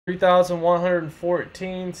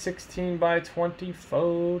3,114, 16 by 20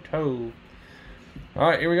 photo. All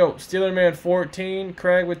right, here we go. Steeler Man 14,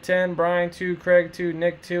 Craig with 10, Brian 2, Craig 2,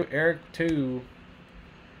 Nick 2, Eric 2.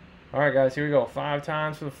 All right, guys, here we go. 5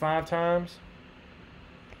 times for the 5 times.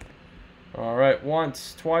 All right,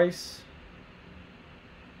 once, twice.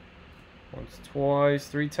 Once, twice,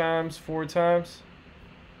 3 times, 4 times.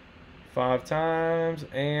 5 times.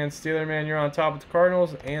 And Steeler Man, you're on top with the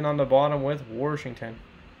Cardinals and on the bottom with Washington.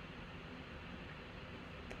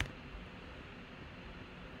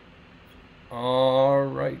 All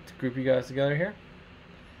right, group you guys together here.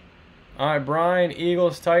 All right, Brian,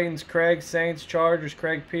 Eagles, Titans, Craig, Saints, Chargers,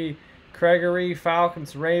 Craig P, Gregory,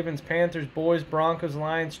 Falcons, Ravens, Panthers, Boys, Broncos,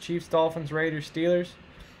 Lions, Chiefs, Dolphins, Raiders, Steelers.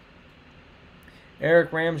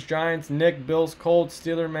 Eric, Rams, Giants, Nick, Bills, Colts,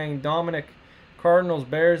 Steeler Man, Dominic, Cardinals,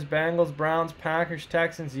 Bears, Bengals, Browns, Packers,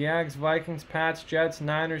 Texans, Jags, Vikings, Pats, Jets,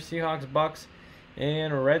 Niners, Seahawks, Bucks,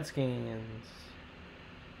 and Redskins.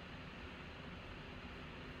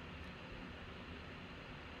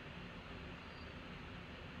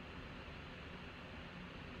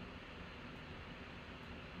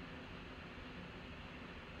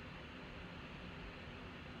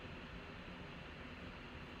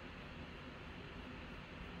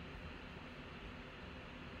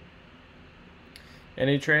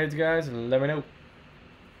 Any trades, guys? Let me know.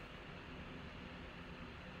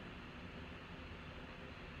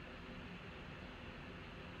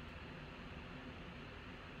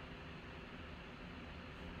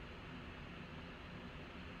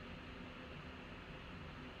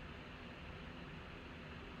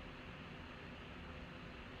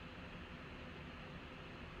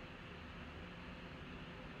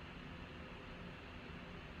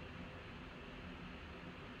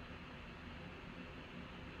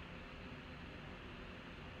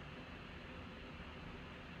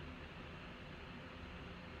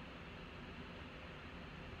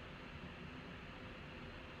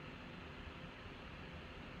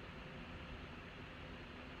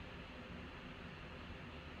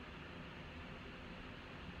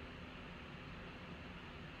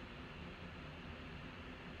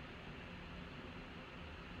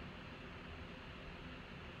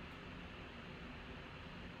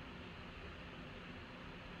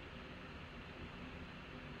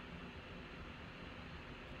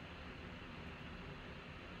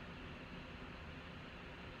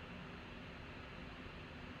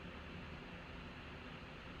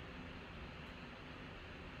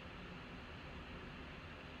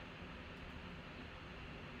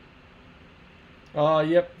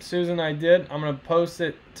 Yep, Susan, I did. I'm gonna post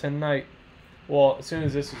it tonight. Well, as soon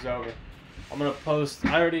as this is over, I'm gonna post. I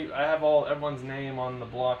have everyone's name on the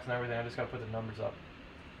blocks and everything. I just gotta put the numbers up.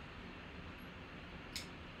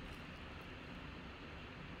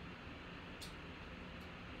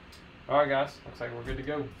 All right, guys. Looks like we're good to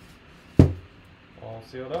go. All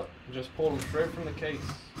sealed up. Just pulled them straight from the case.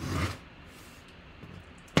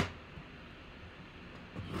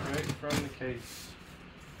 Straight from the case.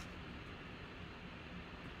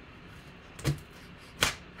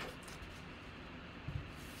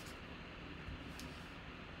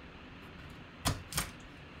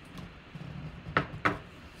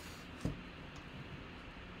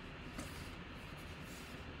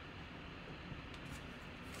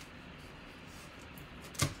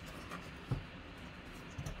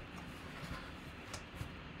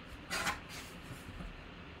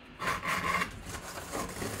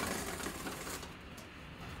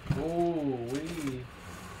 Ooh-wee.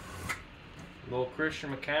 Little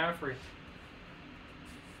Christian McCaffrey.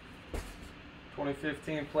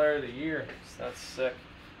 2015 Player of the Year. That's sick.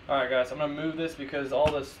 Alright, guys, I'm going to move this because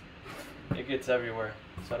all this, it gets everywhere.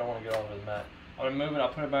 So I don't want to get all over the mat. I'm going to move it. I'll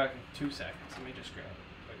put it back in 2 seconds. Let me just grab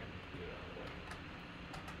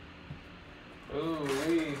it.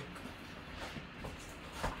 Ooh-wee.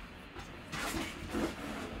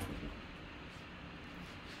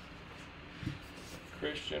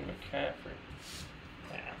 Christian McCaffrey.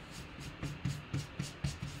 Yeah.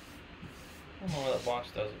 I don't know where that box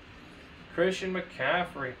does it. Christian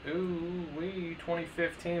McCaffrey. Ooh-wee.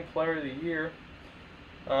 2015 Player of the Year.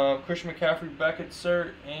 Christian McCaffrey Beckett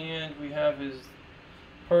cert, and we have his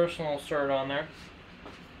personal cert on there.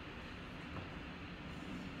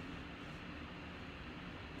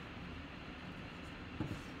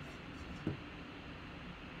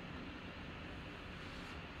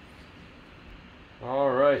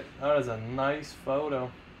 All right, that is a nice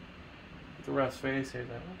photo. Get the ref's face here.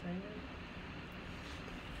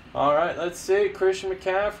 All right, let's see. Christian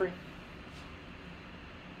McCaffrey.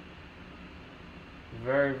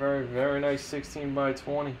 Very, very, very nice 16 by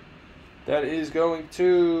 20. That is going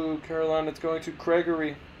to Carolina. It's going to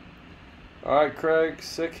Gregory. Alright, Craig,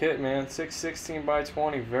 sick hit, man. 616 by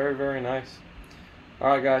 20. Very, very nice.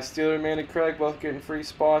 Alright, guys. Steeler Man and Craig both getting free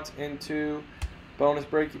spots into bonus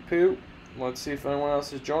breaky poo. Let's see if anyone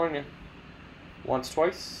else is joining you. Once,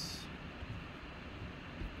 twice.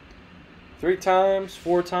 3 times,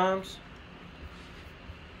 4 times.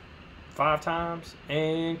 5 times.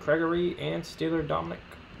 And Gregory and Steeler Dominic.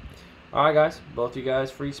 Alright, guys. Both you guys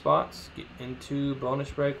free spots. Get into bonus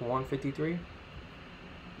break 153.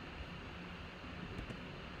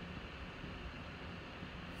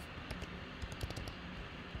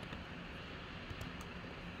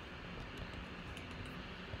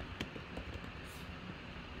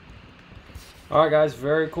 Alright guys,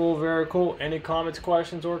 very cool, very cool. Any comments,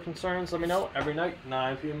 questions, or concerns, let me know. Every night,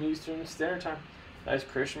 9 p.m. Eastern Standard Time. That's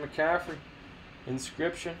Christian McCaffrey.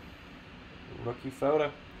 Inscription. Rookie photo.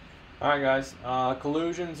 Alright guys,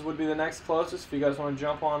 Collusions would be the next closest. If you guys want to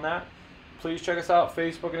jump on that, please check us out.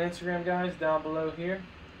 Facebook and Instagram, guys, down below here.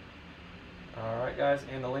 Alright guys,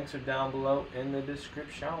 and the links are down below in the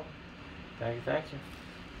description. Thank you, thank you.